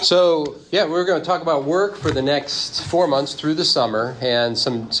We're going to talk about work for the next 4 months through the summer and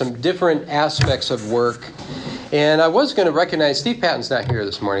some different aspects of work. And I was going to recognize, Steve Patton's not here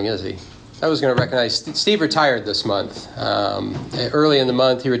this morning, is he? I was going to recognize, Steve retired this month. Early in the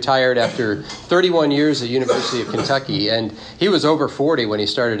month, he retired after 31 years at University of Kentucky, and he was over 40 when he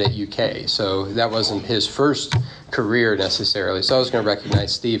started at UK, so that wasn't his first career necessarily. So I was going to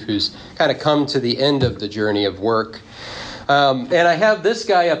recognize Steve, who's kind of come to the end of the journey of work. And I have this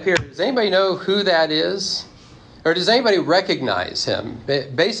guy up here. Does anybody know who that is? Or does anybody recognize him?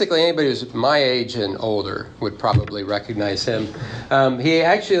 Basically, anybody who's my age and older would probably recognize him. He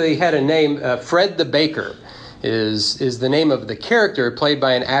actually had a name. Fred the Baker is the name of the character played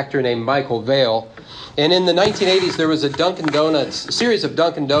by an actor named Michael Vale. And in the 1980s, there was a series of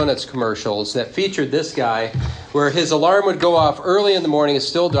Dunkin' Donuts commercials that featured this guy, where his alarm would go off early in the morning. It's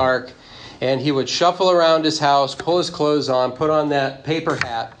still dark. And he would shuffle around his house, pull his clothes on, put on that paper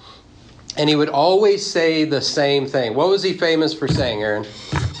hat, and he would always say the same thing. What was he famous for saying, Aaron?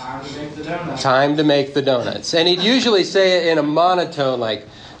 Time to make the donuts. Time to make the donuts. And he'd usually say it in a monotone, like,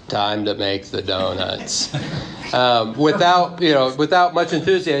 time to make the donuts, without much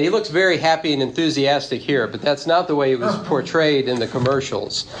enthusiasm. He looks very happy and enthusiastic here, but that's not the way he was portrayed in the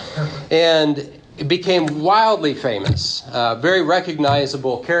commercials. And it became wildly famous, very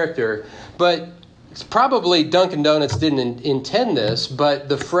recognizable character. But probably Dunkin' Donuts didn't intend this, but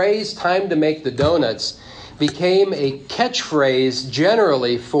the phrase time to make the donuts became a catchphrase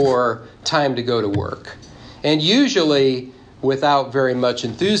generally for time to go to work. And usually without very much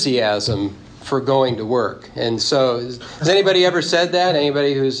enthusiasm for going to work. And so, has anybody ever said that?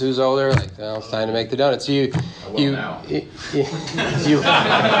 Anybody who's older, like, well, it's time to make the donuts. You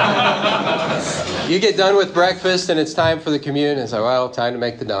get done with breakfast and it's time for the commute, and it's like, well, time to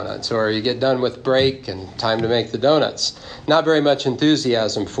make the donuts. Or you get done with break and time to make the donuts. Not very much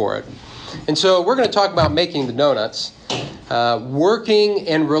enthusiasm for it. And so we're going to talk about making the donuts, working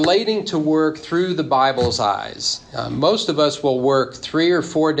and relating to work through the Bible's eyes. Most of us will work 3 or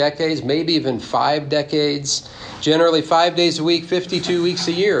 4 decades, maybe even 5 decades, generally 5 days a week, 52 weeks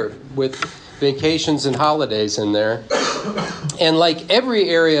a year, with vacations and holidays in there. And like every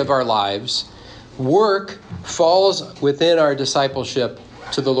area of our lives, work falls within our discipleship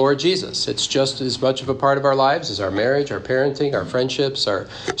to the Lord Jesus. It's just as much of a part of our lives as our marriage, our parenting, our friendships, our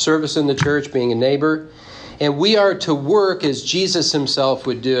service in the church, being a neighbor. And we are to work as Jesus himself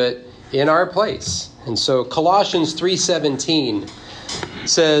would do it in our place. And so Colossians 3:17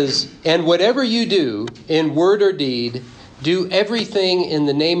 says, "And whatever you do in word or deed, do everything in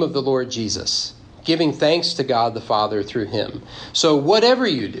the name of the Lord Jesus, giving thanks to God the Father through him." So whatever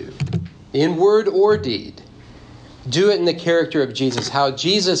you do, in word or deed, do it in the character of Jesus, how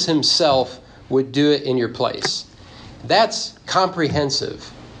Jesus himself would do it in your place. That's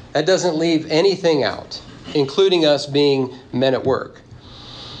comprehensive. That doesn't leave anything out, including us being men at work.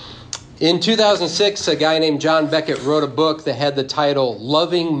 In 2006, a guy named John Beckett wrote a book that had the title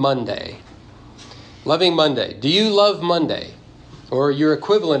Loving Monday. Loving Monday. Do you love Monday? Or your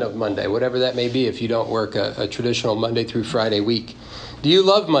equivalent of Monday, whatever that may be if you don't work a traditional Monday through Friday week. Do you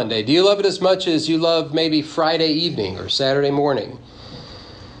love Monday? Do you love it as much as you love maybe Friday evening or Saturday morning?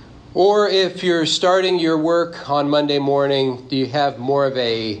 Or if you're starting your work on Monday morning, do you have more of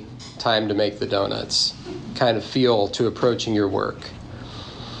a time to make the donuts kind of feel to approaching your work?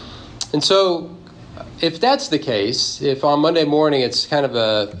 And so if that's the case, if on Monday morning it's kind of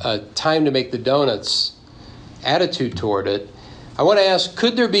a time to make the donuts attitude toward it, I want to ask,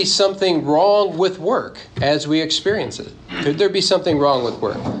 could there be something wrong with work as we experience it? Could there be something wrong with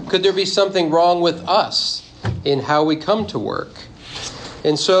work? Could there be something wrong with us in how we come to work?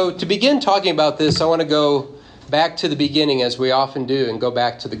 And so to begin talking about this, I want to go back to the beginning, as we often do, and go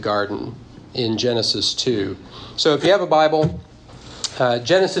back to the garden in Genesis 2. So if you have a Bible,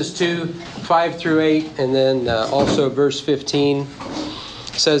 Genesis 2, 5 through 8, and then also verse 15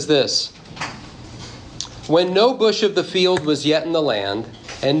 says this: "When no bush of the field was yet in the land,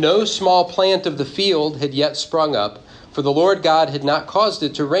 and no small plant of the field had yet sprung up, for the Lord God had not caused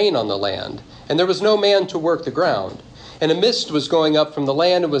it to rain on the land, and there was no man to work the ground. And a mist was going up from the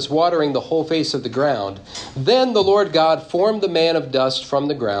land and was watering the whole face of the ground. Then the Lord God formed the man of dust from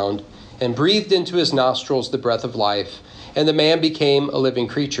the ground, and breathed into his nostrils the breath of life, and the man became a living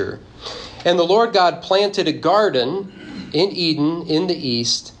creature. And the Lord God planted a garden in Eden in the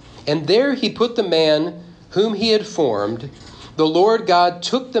east, and there he put the man whom he had formed. The Lord God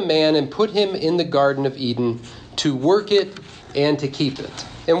took the man and put him in the Garden of Eden to work it and to keep it."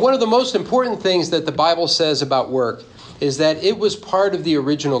 And one of the most important things that the Bible says about work is that it was part of the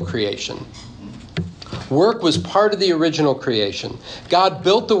original creation. Work was part of the original creation. God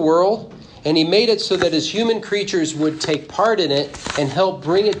built the world, and he made it so that his human creatures would take part in it and help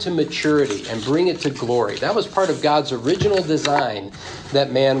bring it to maturity and bring it to glory. That was part of God's original design,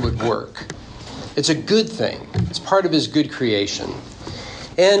 that man would work. It's a good thing. It's part of his good creation.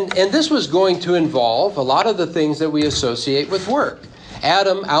 And this was going to involve a lot of the things that we associate with work.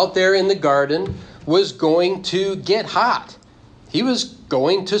 Adam, out there in the garden, was going to get hot. He was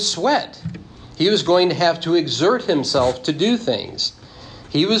going to sweat. He was going to have to exert himself to do things.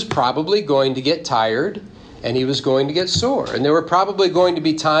 He was probably going to get tired, and he was going to get sore. And there were probably going to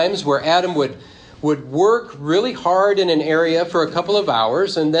be times where Adam would work really hard in an area for a couple of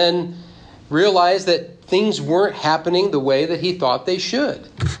hours and then realize that things weren't happening the way that he thought they should.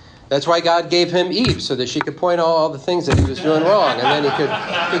 That's why God gave him Eve, so that she could point out all the things that he was doing wrong, and then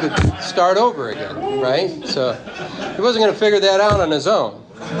he could start over again, right? So he wasn't going to figure that out on his own.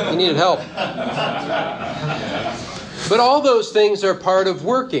 He needed help. But all those things are part of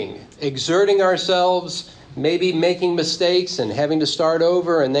working, exerting ourselves, maybe making mistakes and having to start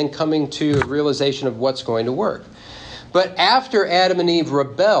over, and then coming to a realization of what's going to work. But after Adam and Eve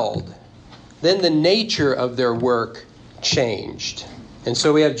rebelled, then the nature of their work changed. And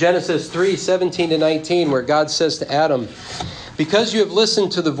so we have Genesis 3:17-19, where God says to Adam, "Because you have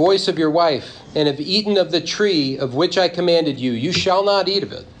listened to the voice of your wife and have eaten of the tree of which I commanded you, you shall not eat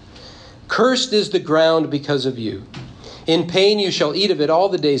of it. Cursed is the ground because of you. In pain you shall eat of it all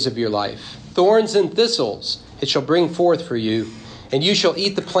the days of your life. Thorns and thistles it shall bring forth for you, and you shall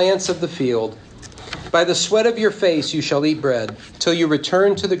eat the plants of the field. By the sweat of your face you shall eat bread, till you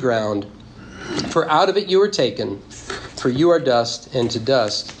return to the ground. For out of it you were taken, for you are dust, and to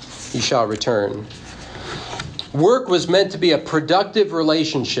dust you shall return." Work was meant to be a productive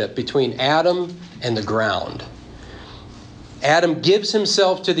relationship between Adam and the ground. Adam gives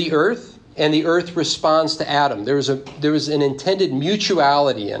himself to the earth, and the earth responds to Adam. There was an intended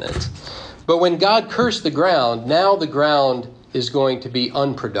mutuality in it. But when God cursed the ground, now the ground is going to be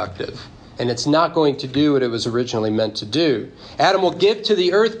unproductive, and it's not going to do what it was originally meant to do. Adam will give to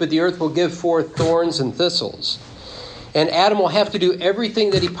the earth, but the earth will give forth thorns and thistles. And Adam will have to do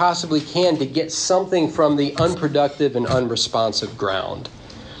everything that he possibly can to get something from the unproductive and unresponsive ground.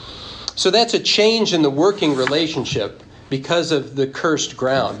 So that's a change in the working relationship because of the cursed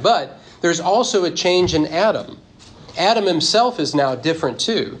ground. But there's also a change in Adam. Adam himself is now different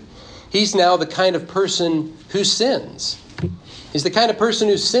too. He's now the kind of person who sins. He's the kind of person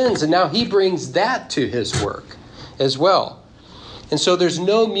who sins, and now he brings that to his work as well. And so there's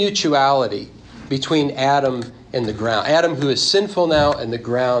no mutuality between Adam and the ground. Adam, who is sinful now, and the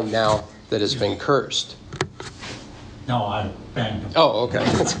ground now that has been cursed. No, I banged him. Oh, okay.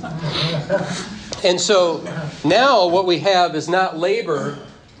 And so now what we have is not labor,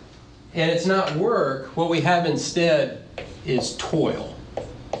 and it's not work. What we have instead is toil.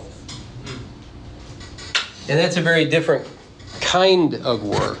 And that's a very different kind of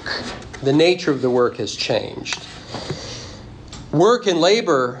work. The nature of the work has changed. Work and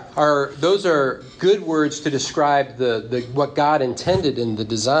labor are good words to describe what God intended in the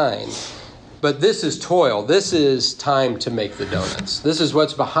design. But this is toil. This is time to make the donuts. This is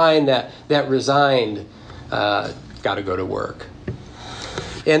what's behind that resigned, got to go to work.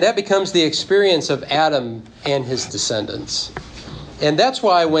 And that becomes the experience of Adam and his descendants. And that's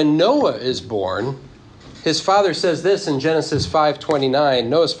why when Noah is born, his father says this in Genesis 5:29.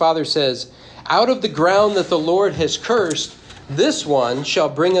 Noah's father says, "Out of the ground that the Lord has cursed, this one shall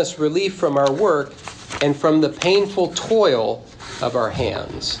bring us relief from our work and from the painful toil of our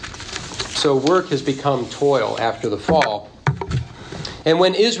hands." So work has become toil after the fall. And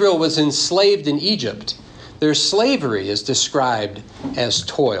when Israel was enslaved in Egypt, their slavery is described as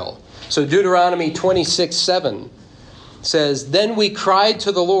toil. So Deuteronomy 26:7 says, "Then we cried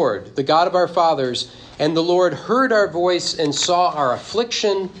to the Lord, the God of our fathers, and the Lord heard our voice and saw our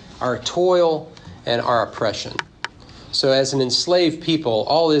affliction, our toil, and our oppression." So as an enslaved people,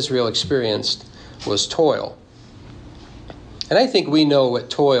 all Israel experienced was toil. And I think we know what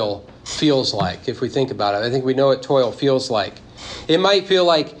toil feels like, if we think about it. I think we know what toil feels like. It might feel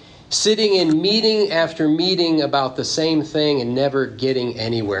like sitting in meeting after meeting about the same thing and never getting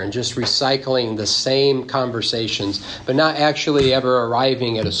anywhere, and just recycling the same conversations, but not actually ever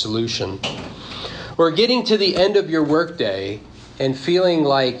arriving at a solution. Or getting to the end of your workday and feeling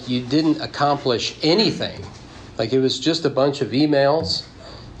like you didn't accomplish anything. Like it was just a bunch of emails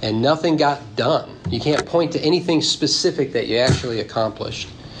and nothing got done. You can't point to anything specific that you actually accomplished.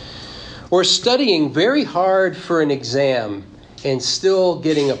 Or studying very hard for an exam and still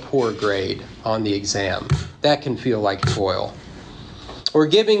getting a poor grade on the exam. That can feel like toil. Or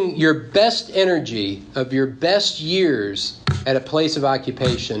giving your best energy of your best years at a place of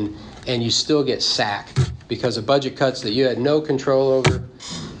occupation and you still get sacked because of budget cuts that you had no control over.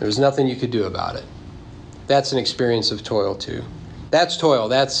 There was nothing you could do about it. That's an experience of toil too. That's toil.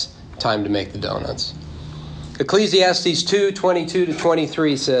 That's time to make the donuts. Ecclesiastes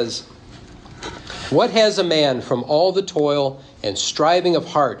 2:22-23 says, "What has a man from all the toil and striving of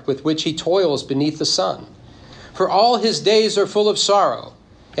heart with which he toils beneath the sun? For all his days are full of sorrow,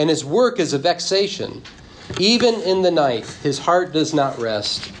 and his work is a vexation. Even in the night his heart does not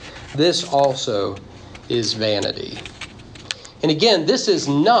rest. This also is vanity." And again, this is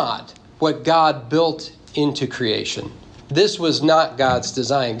not what God built into creation. This was not God's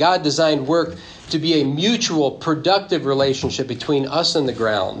design. God designed work to be a mutual, productive relationship between us and the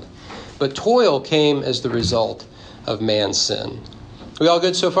ground. But toil came as the result of man's sin. We all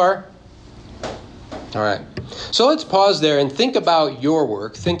good so far? All right. So let's pause there and think about your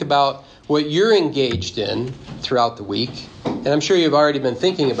work. Think about what you're engaged in throughout the week. And I'm sure you've already been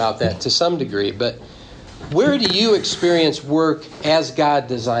thinking about that to some degree. But where do you experience work as God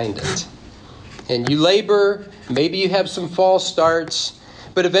designed it? And you labor, maybe you have some false starts,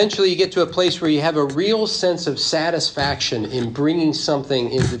 but eventually you get to a place where you have a real sense of satisfaction in bringing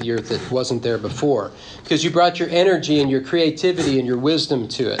something into the earth that wasn't there before. Because you brought your energy and your creativity and your wisdom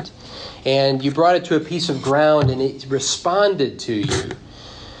to it. And you brought it to a piece of ground and it responded to you.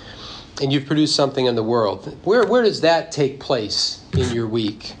 And you've produced something in the world. Where does that take place in your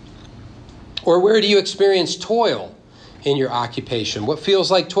week? Or where do you experience toil in your occupation? What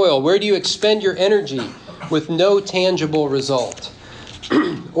feels like toil? Where do you expend your energy with no tangible result?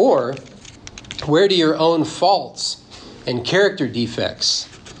 Or where do your own faults and character defects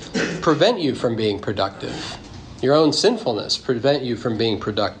prevent you from being productive? Your own sinfulness prevent you from being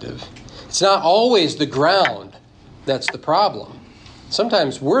productive. It's not always the ground that's the problem.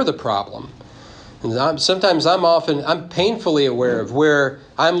 Sometimes we're the problem. And I'm painfully aware of where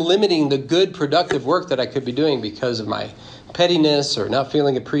I'm limiting the good, productive work that I could be doing because of my pettiness or not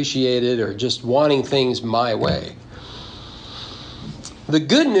feeling appreciated or just wanting things my way. The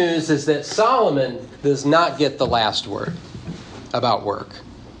good news is that Solomon does not get the last word about work.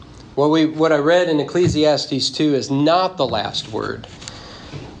 What I read in Ecclesiastes 2 is not the last word.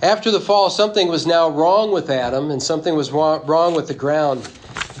 After the fall, something was now wrong with Adam and something was wrong with the ground.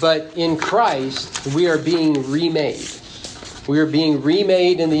 But in Christ, we are being remade. We are being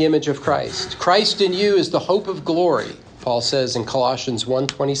remade in the image of Christ. Christ in you is the hope of glory, Paul says in Colossians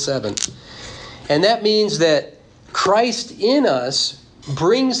 1:27. And that means that Christ in us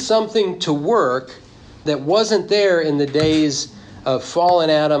brings something to work that wasn't there in the days of fallen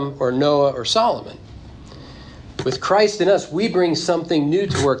Adam or Noah or Solomon. With Christ in us, we bring something new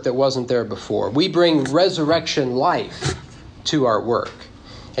to work that wasn't there before. We bring resurrection life to our work.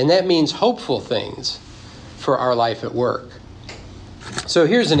 And that means hopeful things for our life at work. So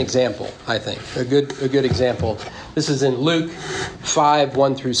here's an example, I think, a good example. This is in Luke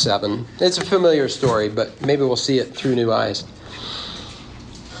 5:1-7. It's a familiar story, but maybe we'll see it through new eyes.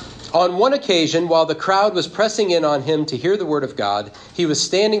 On one occasion, while the crowd was pressing in on him to hear the word of God, he was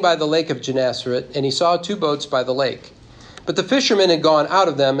standing by the lake of Gennesaret, and he saw 2 boats by the lake. But the fishermen had gone out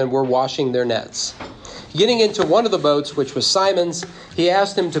of them and were washing their nets. Getting into one of the boats, which was Simon's, he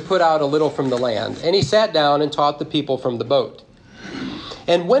asked him to put out a little from the land, and he sat down and taught the people from the boat.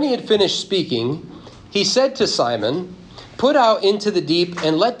 And when he had finished speaking, he said to Simon, "Put out into the deep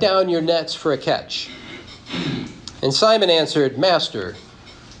and let down your nets for a catch." And Simon answered, "Master,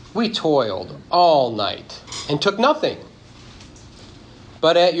 we toiled all night and took nothing.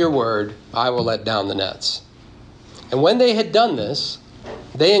 But at your word, I will let down the nets." And when they had done this,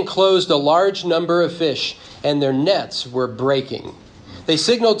 they enclosed a large number of fish, and their nets were breaking. They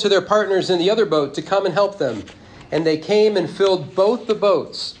signaled to their partners in the other boat to come and help them. And they came and filled both the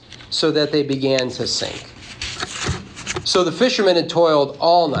boats so that they began to sink. So the fishermen had toiled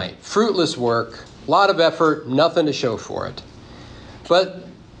all night, fruitless work, a lot of effort, nothing to show for it. But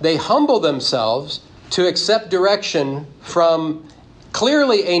they humbled themselves to accept direction from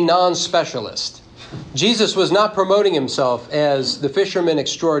clearly a non-specialist. Jesus was not promoting himself as the fisherman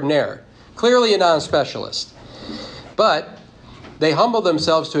extraordinaire, clearly a non-specialist. But they humble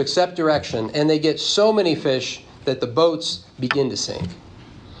themselves to accept direction, and they get so many fish that the boats begin to sink.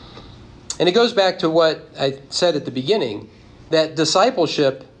 And it goes back to what I said at the beginning, that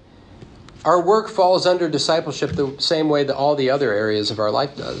discipleship, our work falls under discipleship the same way that all the other areas of our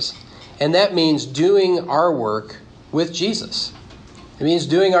life does. And that means doing our work with Jesus. It means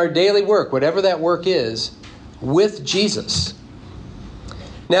doing our daily work, whatever that work is, with Jesus.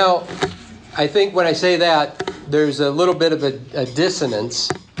 Now, I think when I say that, there's a little bit of a dissonance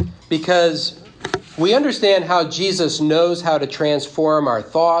because we understand how Jesus knows how to transform our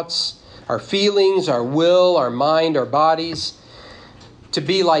thoughts, our feelings, our will, our mind, our bodies to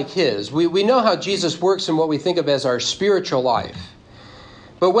be like His. We know how Jesus works in what we think of as our spiritual life.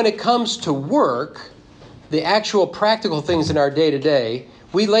 But when it comes to work, the actual practical things in our day-to-day,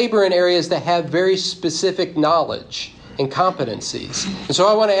 we labor in areas that have very specific knowledge and competencies. And so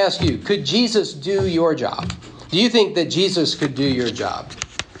I want to ask you, could Jesus do your job? Do you think that Jesus could do your job?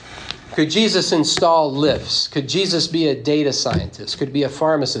 Could Jesus install lifts? Could Jesus be a data scientist? Could he be a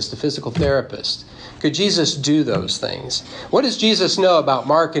pharmacist, a physical therapist? Could Jesus do those things? What does Jesus know about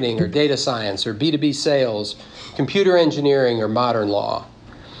marketing or data science or B2B sales, computer engineering or modern law?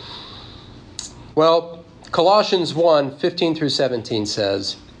 Well, Colossians 1:15 through 17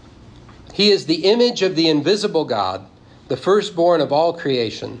 says, "He is the image of the invisible God, the firstborn of all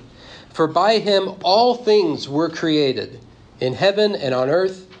creation. For by him all things were created, in heaven and on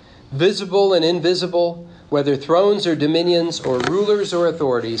earth, visible and invisible, whether thrones or dominions or rulers or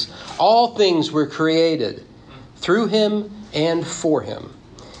authorities, all things were created through him and for him.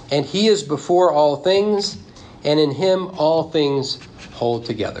 And he is before all things, and in him all things hold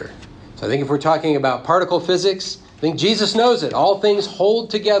together." So I think if we're talking about particle physics, I think Jesus knows it. All things hold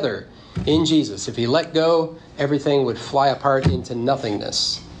together in Jesus. If he let go, everything would fly apart into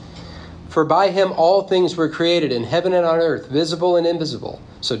nothingness. For by him all things were created in heaven and on earth, visible and invisible.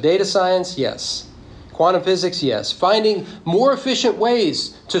 So data science, yes. Quantum physics, yes. Finding more efficient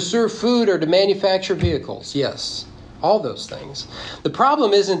ways to serve food or to manufacture vehicles, yes. All those things. The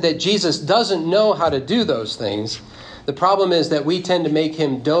problem isn't that Jesus doesn't know how to do those things. The problem is that we tend to make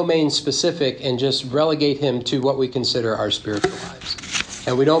him domain specific and just relegate him to what we consider our spiritual lives.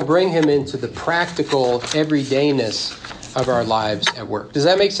 And we don't bring him into the practical everydayness of our lives at work. Does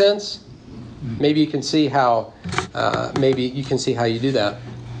that make sense? Maybe you can see how you do that.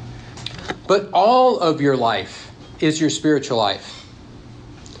 But all of your life is your spiritual life.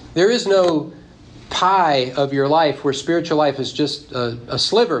 There is no pie of your life where spiritual life is just a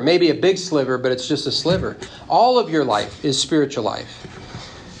sliver, maybe a big sliver, but it's just a sliver. All of your life is spiritual life.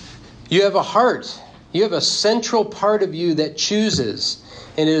 You have a heart. You have a central part of you that chooses,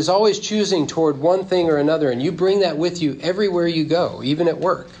 and it is always choosing toward one thing or another, and you bring that with you everywhere you go, even at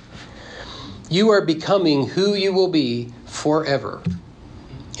work. You are becoming who you will be forever,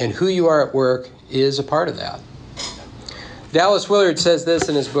 and who you are at work is a part of that. Dallas Willard says this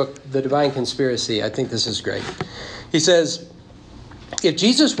in his book, The Divine Conspiracy. I think this is great. He says, if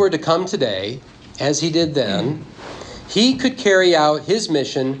Jesus were to come today, as he did then, he could carry out his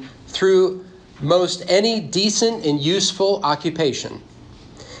mission through most any decent and useful occupation.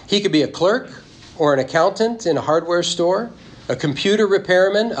 He could be a clerk or an accountant in a hardware store, a computer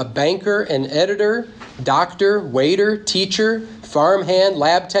repairman, a banker, an editor, doctor, waiter, teacher, farmhand,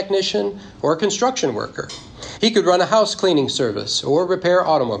 lab technician, or construction worker. He could run a house cleaning service or repair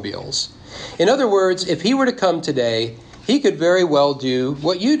automobiles. In other words, if he were to come today, he could very well do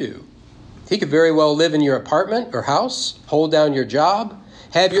what you do. He could very well live in your apartment or house, hold down your job,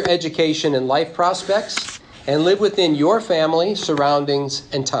 have your education and life prospects, and live within your family, surroundings,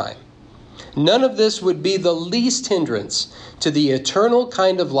 and time. None of this would be the least hindrance to the eternal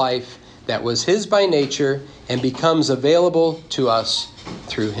kind of life that was his by nature and becomes available to us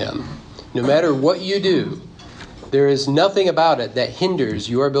through him. No matter what you do, there is nothing about it that hinders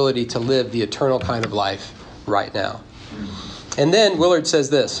your ability to live the eternal kind of life right now. And then Willard says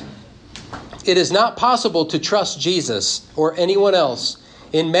this, it is not possible to trust Jesus or anyone else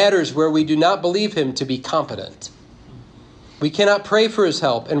in matters where we do not believe him to be competent. We cannot pray for his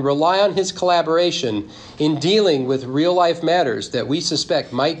help and rely on his collaboration in dealing with real-life matters that we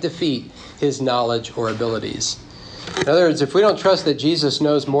suspect might defeat his knowledge or abilities. In other words, if we don't trust that Jesus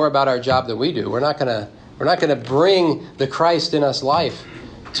knows more about our job than we do, we're not going to bring the Christ in us life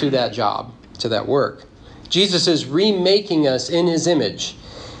to that job, to that work. Jesus is remaking us in his image,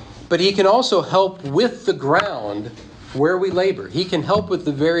 but he can also help with the ground where we labor. He can help with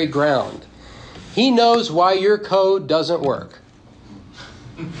the very ground. He knows why your code doesn't work.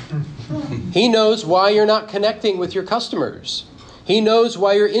 He knows why you're not connecting with your customers. He knows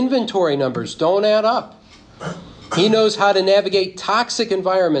why your inventory numbers don't add up. He knows how to navigate toxic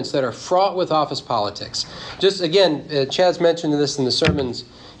environments that are fraught with office politics. Just again, Chad's mentioned this in the sermons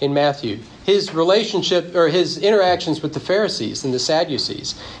in Matthew. His relationship or his interactions with the Pharisees and the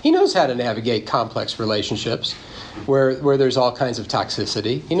Sadducees. He knows how to navigate complex relationships where there's all kinds of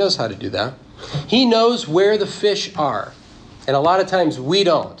toxicity. He knows how to do that. He knows where the fish are. And a lot of times we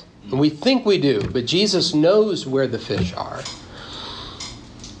don't. And we think we do. But Jesus knows where the fish are.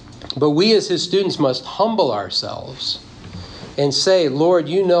 But we as his students must humble ourselves and say, Lord,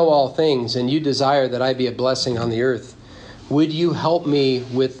 you know all things, and you desire that I be a blessing on the earth. Would you help me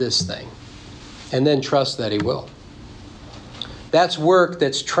with this thing? And then trust that he will. That's work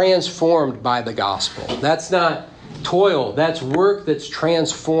that's transformed by the gospel. That's not toil. That's work that's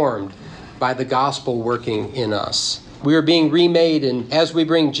transformed by the gospel working in us. We are being remade, and as we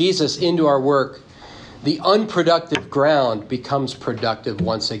bring Jesus into our work, the unproductive ground becomes productive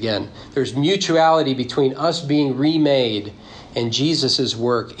once again. There's mutuality between us being remade and Jesus'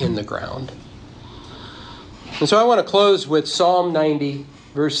 work in the ground. And so I want to close with Psalm 90,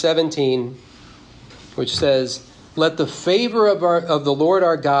 verse 17, which says, "Let the favor of the Lord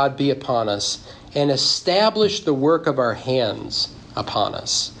our God be upon us, and establish the work of our hands upon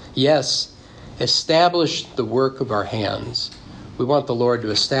us." Yes, establish the work of our hands. We want the Lord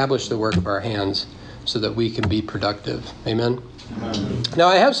to establish the work of our hands so that we can be productive. Amen? Amen. Now,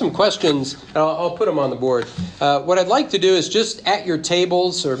 I have some questions. I'll put them on the board. What I'd like to do is just at your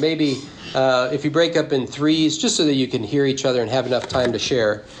tables, or maybe if you break up in threes, just so that you can hear each other and have enough time to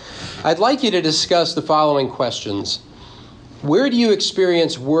share, I'd like you to discuss the following questions. Where do you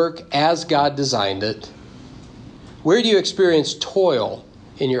experience work as God designed it? Where do you experience toil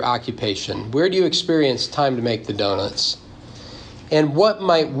in your occupation? Where do you experience time to make the donuts? And what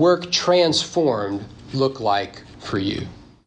might work transformed look like for you?